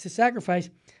 it's a sacrifice,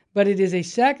 but it is a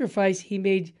sacrifice he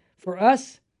made for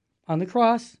us on the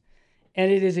cross, and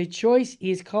it is a choice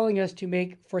he is calling us to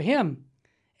make for him.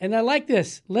 And I like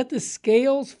this. Let the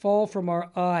scales fall from our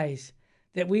eyes,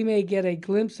 that we may get a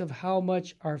glimpse of how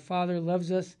much our Father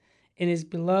loves us and is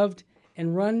beloved,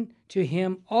 and run to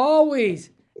him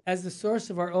always as the source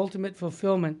of our ultimate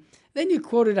fulfillment. Then you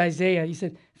quoted Isaiah. You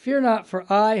said, fear not,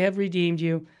 for I have redeemed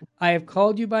you. I have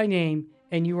called you by name,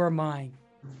 and you are mine.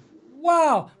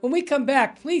 Wow. When we come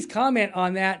back, please comment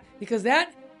on that, because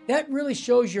that really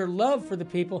shows your love for the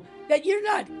people, that you're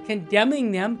not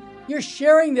condemning them. You're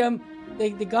sharing them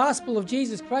the gospel of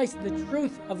Jesus Christ, the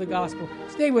truth of the gospel.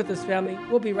 Stay with us, family.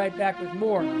 We'll be right back with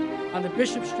more on the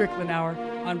Bishop Strickland Hour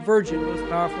on Virgin Most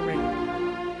Powerful Radio.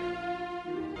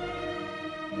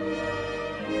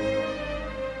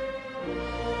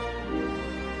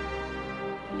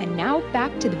 And now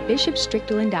back to the Bishop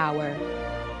Strickland Hour.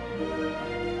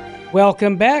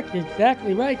 Welcome back. You're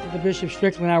exactly right, to the Bishop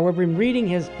Strickland Hour. We've been reading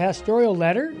his pastoral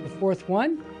letter, the fourth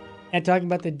one, and talking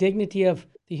about the dignity of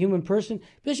the human person.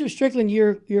 Bishop Strickland,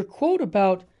 your quote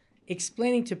about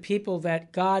explaining to people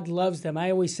that God loves them. I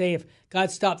always say if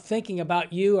God stopped thinking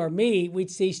about you or me,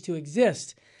 we'd cease to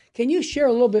exist. Can you share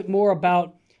a little bit more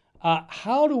about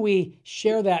how do we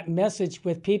share that message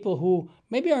with people who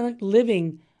maybe aren't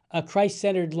living a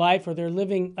Christ-centered life, or they're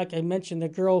living, like I mentioned, the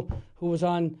girl who was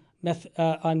on meth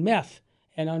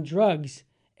and on drugs,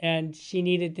 and she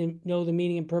needed to know the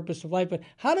meaning and purpose of life. But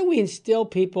how do we instill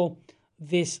people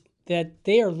that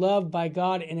they are loved by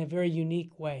God in a very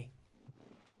unique way?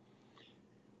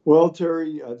 Well,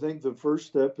 Terry, I think the first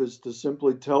step is to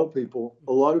simply tell people.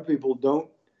 A lot of people don't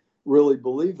really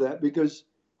believe that, because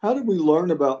how do we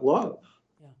learn about love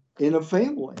in a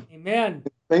family? Amen.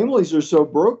 Families are so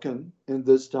broken in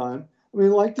this time. I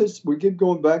mean, like this, we keep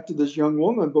going back to this young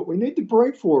woman, but we need to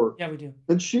pray for her. Yeah, we do.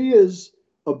 And she is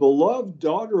a beloved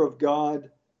daughter of God,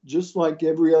 just like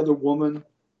every other woman,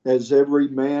 as every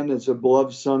man is a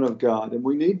beloved son of God. And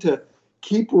we need to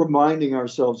keep reminding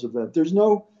ourselves of that. There's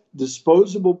no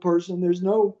disposable person. There's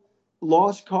no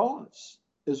lost cause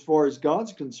as far as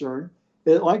God's concerned.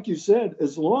 Like you said,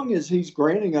 as long as he's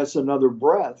granting us another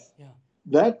breath,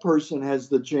 that person has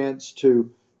the chance to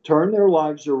turn their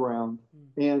lives around.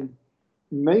 And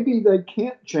maybe they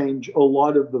can't change a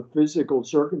lot of the physical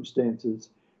circumstances,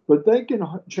 but they can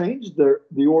change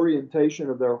the orientation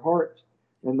of their heart,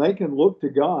 and they can look to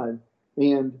God.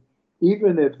 And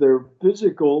even if their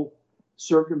physical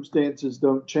circumstances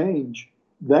don't change,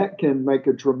 that can make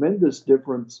a tremendous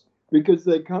difference, because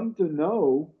they come to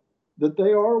know that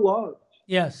they are loved.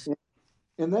 Yes.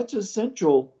 And that's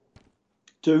essential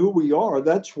to who we are.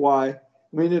 That's why, I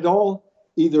mean, it all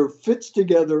either fits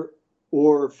together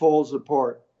or falls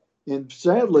apart. And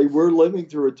sadly, we're living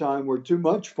through a time where too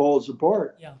much falls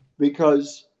apart,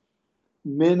 because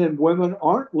men and women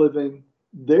aren't living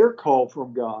their call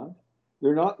from God.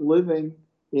 They're not living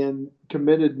in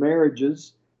committed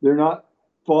marriages. They're not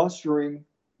fostering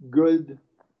good,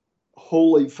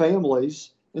 holy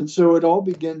families. And so it all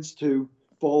begins to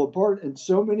fall apart. And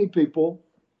so many people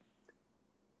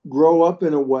grow up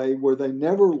in a way where they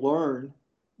never learn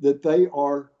that they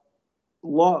are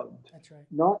loved. That's right.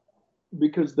 Not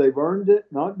because they've earned it,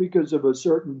 not because of a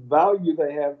certain value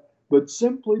they have, but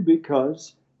simply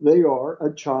because they are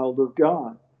a child of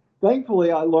God.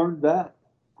 Thankfully, I learned that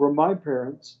from my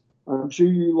parents. I'm sure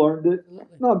you learned it,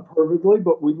 Absolutely. not perfectly,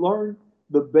 but we learned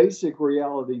the basic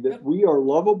reality that Yep. we are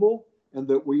lovable and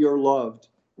that we are loved.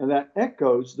 And that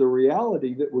echoes the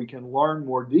reality that we can learn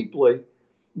more deeply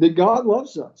that God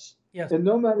loves us. Yes. And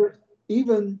no matter,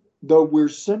 even though we're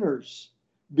sinners,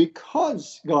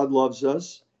 because God loves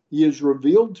us, He has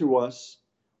revealed to us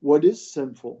what is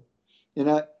sinful.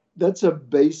 And that's a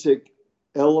basic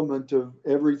element of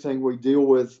everything we deal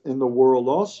with in the world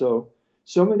also.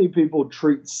 So many people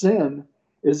treat sin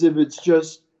as if it's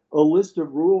just a list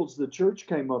of rules the church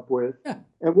came up with, Yeah.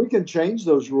 and we can change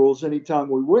those rules anytime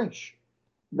we wish.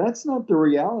 That's not the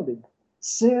reality.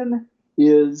 Sin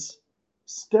is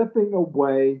stepping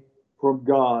away from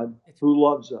God who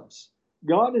loves us.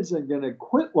 God isn't going to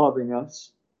quit loving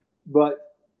us,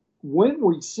 but when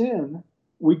we sin,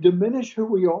 we diminish who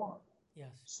we are.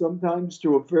 Yes. Sometimes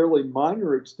to a fairly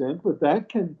minor extent, but that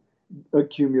can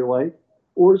accumulate,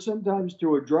 or sometimes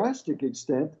to a drastic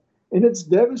extent, and it's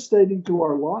devastating to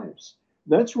our lives.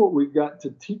 That's what we've got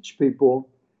to teach people,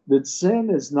 that sin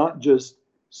is not just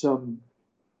some,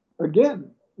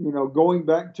 again, going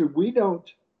back to, we don't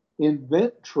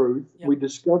invent truth, Yep. we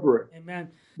discover it. Amen.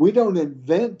 We don't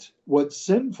invent what's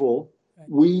sinful, Right.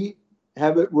 we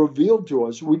have it revealed to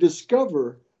us. We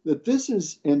discover that this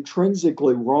is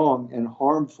intrinsically wrong and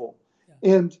harmful.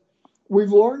 Yeah. And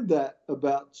we've learned that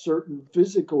about certain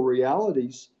physical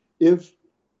realities. If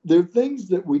there are things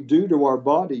that we do to our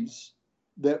bodies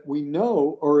that we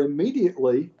know are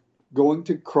immediately going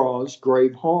to cause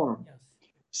grave harm. Yes.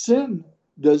 Sin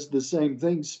does the same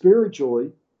thing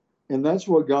spiritually, and that's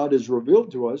what God has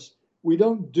revealed to us. We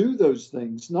don't do those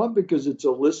things, not because it's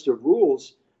a list of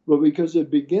rules, but because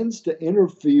it begins to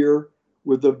interfere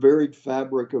with the very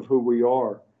fabric of who we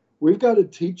are. We've got to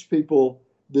teach people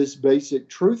this basic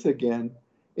truth again,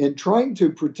 and trying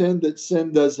to pretend that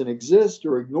sin doesn't exist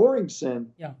or ignoring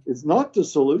sin Yeah. is not the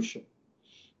solution.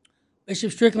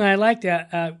 Bishop Strickland, I like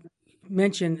to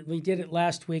mention, we did it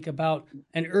last week, about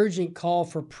an urgent call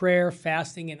for prayer,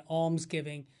 fasting, and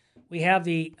almsgiving. We have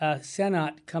the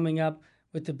Synod coming up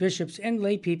with the bishops and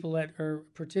lay people that are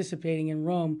participating in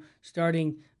Rome,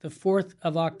 starting the 4th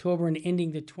of October and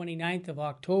ending the 29th of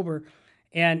October.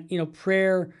 And,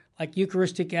 prayer like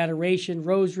Eucharistic adoration,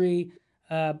 rosary,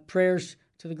 prayers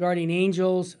to the guardian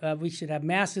angels. We should have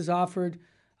masses offer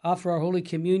our Holy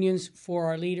Communions for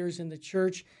our leaders in the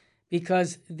church,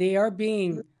 because they are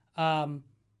being,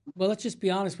 let's just be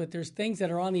honest with, there's things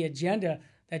that are on the agenda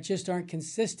that just aren't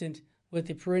consistent with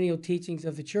the perennial teachings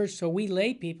of the church. So we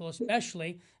lay people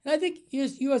especially, and I think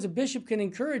you as a bishop can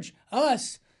encourage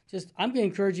us, I'm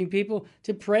encouraging people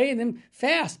to pray and then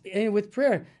fast with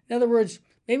prayer. In other words,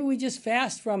 maybe we just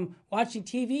fast from watching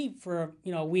TV for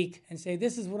a week and say,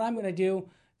 this is what I'm going to do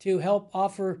to help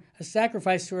offer a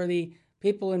sacrifice for the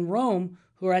people in Rome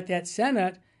who are at that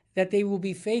Synod, that they will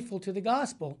be faithful to the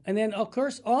gospel. And then, of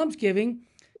course, almsgiving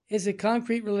is a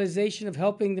concrete realization of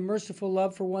helping the merciful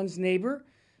love for one's neighbor,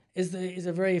 is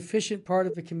a very efficient part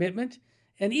of the commitment.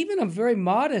 And even a very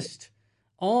modest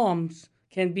alms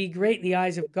can be great in the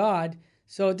eyes of God.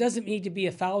 So it doesn't need to be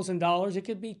 $1,000. It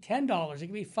could be $10. It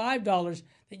could be $5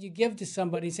 that you give to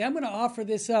somebody. Say, I'm going to offer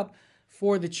this up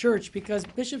for the church. Because,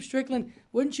 Bishop Strickland,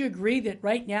 wouldn't you agree that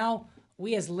right now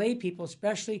we as lay people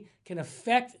especially can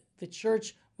affect the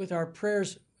church with our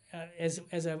prayers as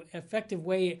an effective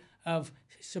way of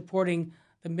supporting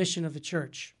the mission of the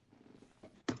church?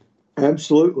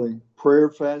 Absolutely. Prayer,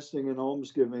 fasting, and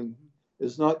almsgiving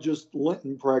is not just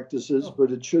Lenten practices,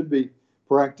 but it should be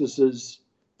practices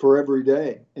for every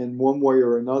day in one way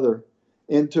or another.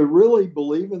 And to really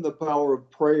believe in the power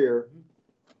of prayer,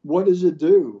 what does it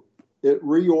do? It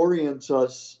reorients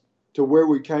us to where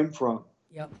we came from,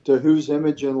 to whose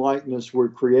image and likeness we're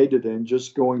created in,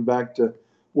 just going back to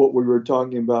what we were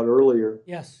talking about earlier.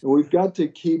 Yes. And we've got to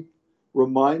keep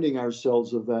reminding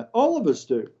ourselves of that. All of us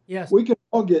do. Yes. We can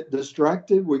all get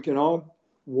distracted. We can all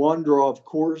wander off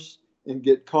course and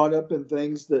get caught up in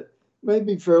things that may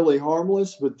be fairly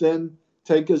harmless, but then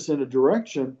take us in a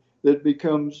direction that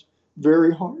becomes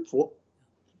very harmful.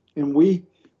 And we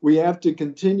have to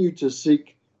continue to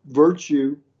seek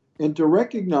virtue and to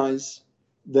recognize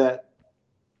that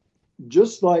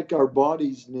just like our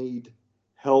bodies need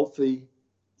healthy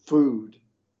food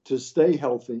to stay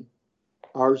healthy,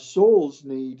 our souls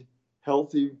need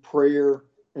healthy prayer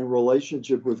and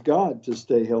relationship with God to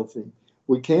stay healthy.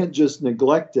 We can't just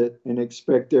neglect it and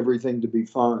expect everything to be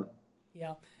fine.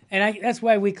 Yeah, and that's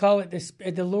why we call it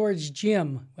the Lord's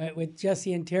Gym with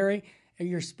Jesse and Terry,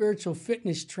 your spiritual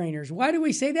fitness trainers. Why do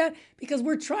we say that? Because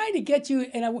we're trying to get you,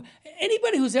 and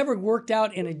anybody who's ever worked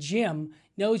out in a gym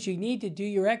knows you need to do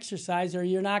your exercise or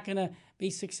you're not going to be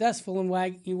successful in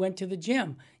why you went to the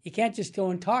gym. You can't just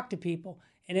go and talk to people.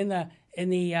 And in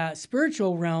the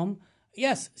spiritual realm,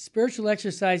 yes, spiritual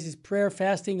exercises, prayer,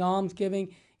 fasting,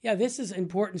 almsgiving. Yeah, this is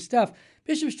important stuff.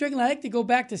 Bishop Strickland, I'd like to go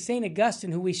back to St.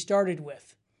 Augustine, who we started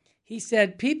with. He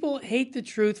said, people hate the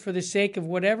truth for the sake of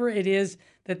whatever it is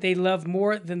that they love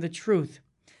more than the truth.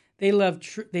 They love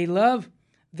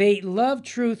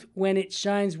truth when it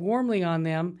shines warmly on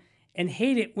them and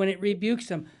hate it when it rebukes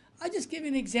them. I'll just give you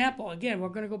an example. Again, we're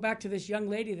going to go back to this young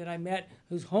lady that I met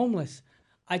who's homeless.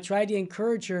 I tried to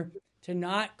encourage her to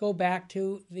not go back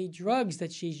to the drugs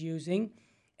that she's using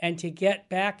and to get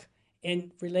back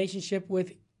in relationship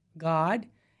with God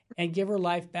and give her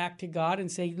life back to God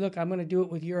and say, look, I'm going to do it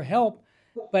with your help,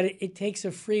 but it takes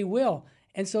a free will.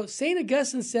 And so St.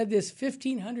 Augustine said this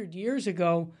 1,500 years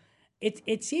ago.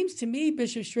 It seems to me,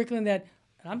 Bishop Strickland, that,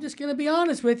 and I'm just going to be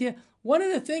honest with you, one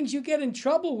of the things you get in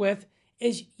trouble with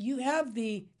is you have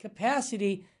the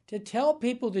capacity to tell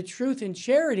people the truth in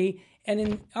charity, and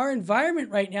in our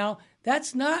environment right now,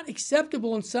 that's not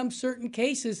acceptable in some certain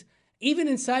cases, even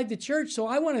inside the church. So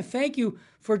I want to thank you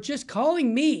for just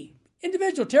calling me,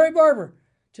 individual Terry Barber,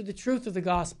 to the truth of the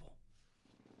gospel.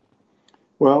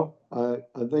 Well, I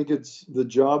think it's the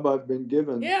job I've been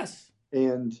given. Yes.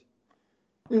 And,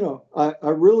 I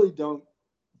really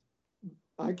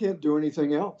I can't do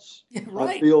anything else. Yeah,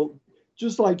 right. I feel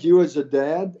just like you as a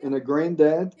dad and a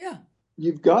granddad. Yeah.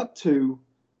 You've got to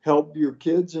help your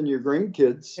kids and your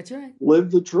grandkids That's right.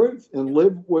 live the truth and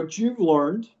live what you've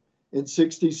learned in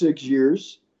 66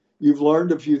 years. You've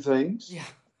learned a few things. Yeah.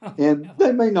 And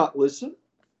they may not listen.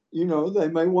 They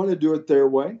may want to do it their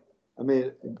way. I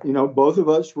mean, both of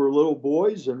us were little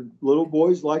boys, and little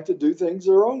boys like to do things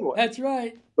their own way. That's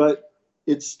right. But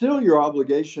it's still your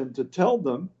obligation to tell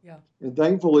them. Yeah. And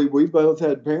thankfully, we both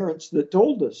had parents that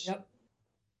told us. Yep.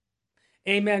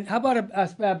 Amen. How about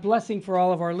a blessing for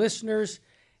all of our listeners,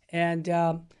 and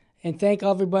thank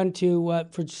everyone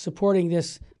for supporting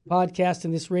this podcast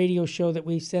and this radio show that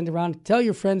we send around. Tell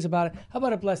your friends about it. How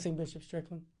about a blessing, Bishop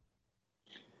Strickland?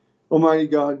 Almighty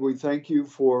God, we thank you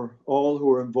for all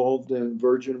who are involved in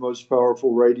Virgin Most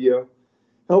Powerful Radio.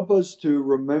 Help us to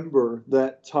remember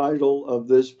that title of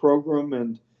this program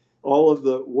and all of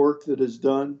the work that is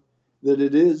done, that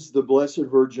it is the Blessed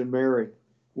Virgin Mary.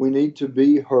 We need to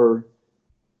be her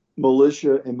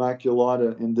Militia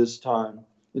Immaculata in this time,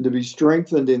 and to be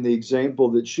strengthened in the example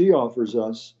that she offers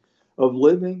us of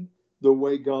living the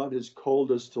way God has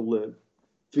called us to live.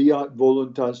 Fiat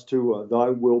voluntas tua, thy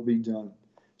will be done.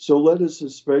 So let us,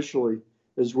 especially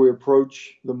as we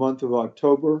approach the month of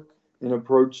October and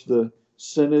approach the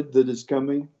Synod that is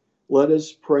coming, let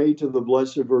us pray to the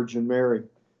Blessed Virgin Mary,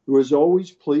 who is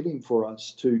always pleading for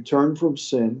us to turn from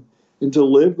sin and to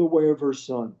live the way of her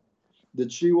Son,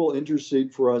 that she will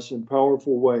intercede for us in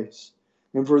powerful ways.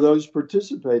 And for those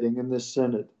participating in this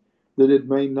Synod, that it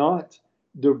may not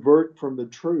divert from the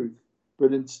truth,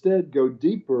 but instead go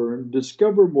deeper and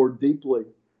discover more deeply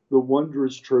the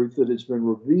wondrous truth that has been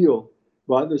revealed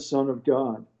by the Son of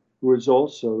God, who is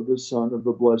also the Son of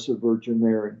the Blessed Virgin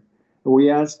Mary. And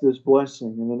we ask this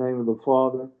blessing in the name of the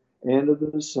Father, and of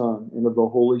the Son, and of the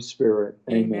Holy Spirit.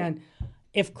 Amen.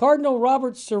 If Cardinal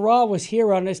Robert Sarah was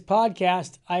here on this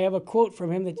podcast, I have a quote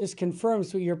from him that just confirms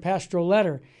through your pastoral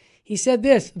letter. He said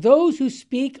this: those who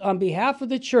speak on behalf of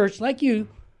the church, like you,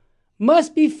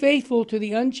 must be faithful to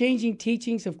the unchanging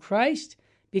teachings of Christ,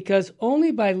 because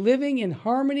only by living in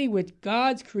harmony with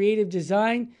God's creative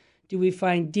design do we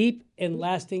find deep and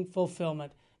lasting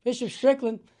fulfillment. Bishop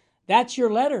Strickland, that's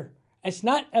your letter. It's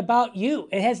not about you.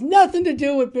 It has nothing to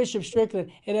do with Bishop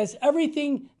Strickland. It has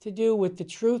everything to do with the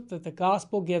truth that the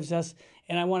gospel gives us.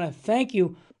 And I want to thank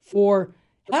you for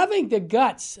having the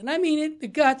guts, and I mean it, the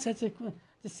guts, to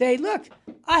say, look,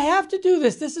 I have to do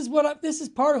this. This is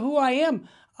part of who I am.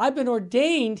 I've been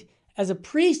ordained as a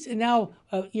priest, and now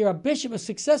you're a bishop, a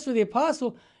successor of the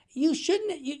apostle. You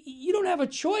don't have a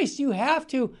choice. You have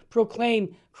to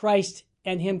proclaim Christ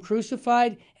and him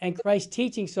crucified and Christ's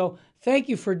teaching. So thank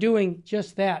you for doing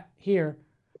just that here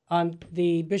on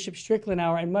the Bishop Strickland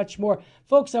Hour and much more.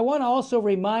 Folks, I want to also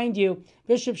remind you,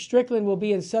 Bishop Strickland will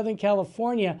be in Southern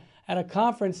California at a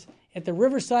conference at the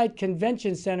Riverside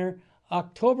Convention Center,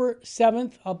 October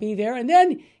 7th. I'll be there. And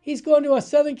then he's going to a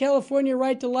Southern California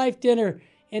Right to Life dinner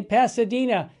in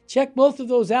Pasadena. Check both of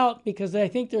those out because I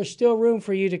think there's still room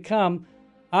for you to come.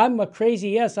 I'm a crazy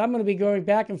yes. I'm going to be going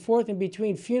back and forth in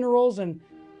between funerals and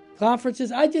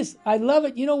conferences. I love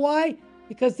it. You know why?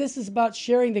 Because this is about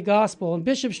sharing the gospel. And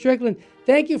Bishop Strickland,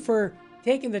 thank you for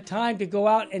taking the time to go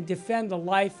out and defend the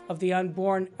life of the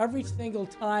unborn every single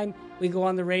time we go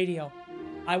on the radio.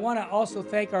 I want to also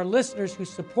thank our listeners who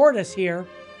support us here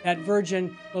at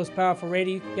Virgin Most Powerful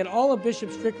Radio. You can get all of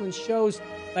Bishop Strickland's shows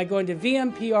by going to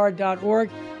vmpr.org,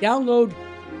 download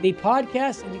the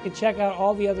podcast, and you can check out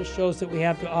all the other shows that we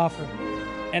have to offer.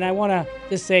 And I want to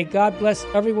just say God bless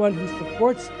everyone who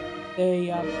supports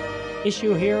the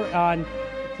issue here on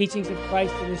the teachings of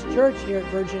Christ in His church here at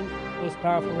Virgin Most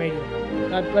Powerful Radio.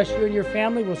 God bless you and your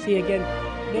family. We'll see you again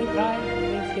same time,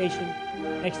 same station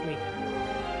next week.